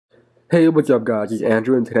Hey, what's up guys, it's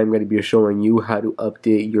Andrew and today I'm going to be showing you how to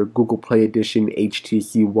update your Google Play Edition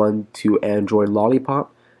HTC One to Android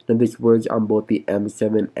Lollipop. Now this works on both the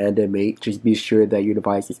M7 and M8. Just be sure that your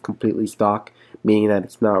device is completely stock, meaning that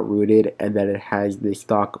it's not rooted and that it has the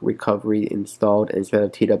stock recovery installed instead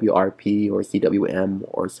of TWRP or CWM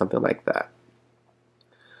or something like that.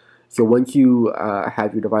 So once you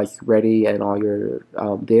have your device ready and all your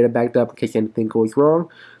data backed up in case anything goes wrong,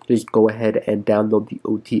 just go ahead and download the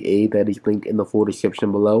OTA that is linked in the full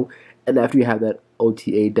description below. And after you have that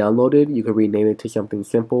OTA downloaded, you can rename it to something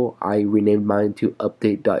simple. I renamed mine to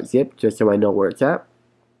update.zip just so I know where it's at.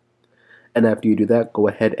 And after you do that, go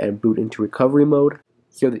ahead and boot into recovery mode.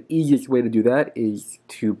 So the easiest way to do that is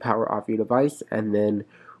to power off your device and then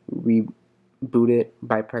boot it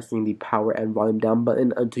by pressing the power and volume down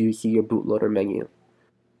button until you see your bootloader menu.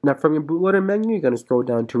 Now from your bootloader menu, you're going to scroll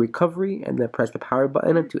down to recovery and then press the power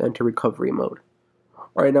button to enter recovery mode.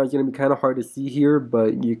 Alright, now it's going to be kind of hard to see here,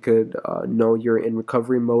 but you could know you're in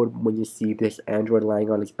recovery mode when you see this Android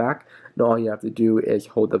lying on its back. Now all you have to do is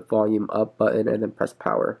hold the volume up button and then press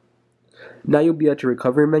power. Now you'll be at your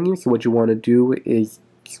recovery menu, so what you want to do is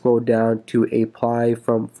scroll down to apply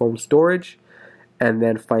from phone storage and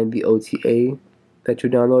then find the OTA that you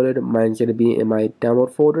downloaded. Mine's going to be in my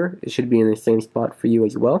download folder. It should be in the same spot for you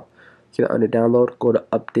as well. So under download, go to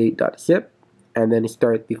update.zip and then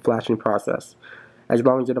start the flashing process. As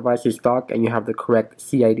long as your device is stock and you have the correct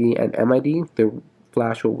CID and MID, the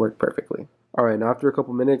flash will work perfectly. Alright, now after a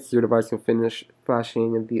couple minutes, your device will finish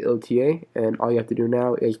flashing the OTA, and all you have to do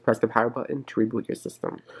now is press the power button to reboot your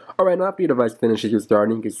system. Alright, now after your device finishes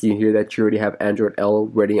restarting, you can see here that you already have Android L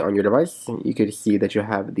ready on your device. You can see that you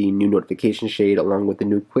have the new notification shade along with the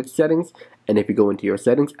new quick settings, and if you go into your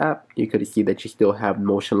settings app, you could see that you still have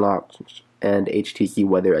motion lock and HTC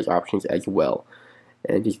weather as options as well.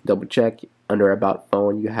 And just double check, under about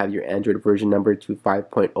phone you have your Android version number to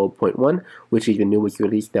 5.0.1, which is the newest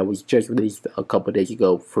release that was just released a couple days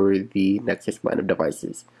ago for the Nexus line of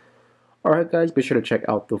devices. Alright guys, be sure to check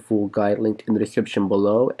out the full guide linked in the description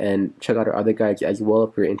below and check out our other guides as well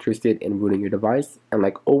if you're interested in rooting your device. And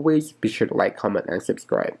like always, be sure to like, comment, and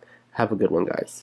subscribe. Have a good one guys.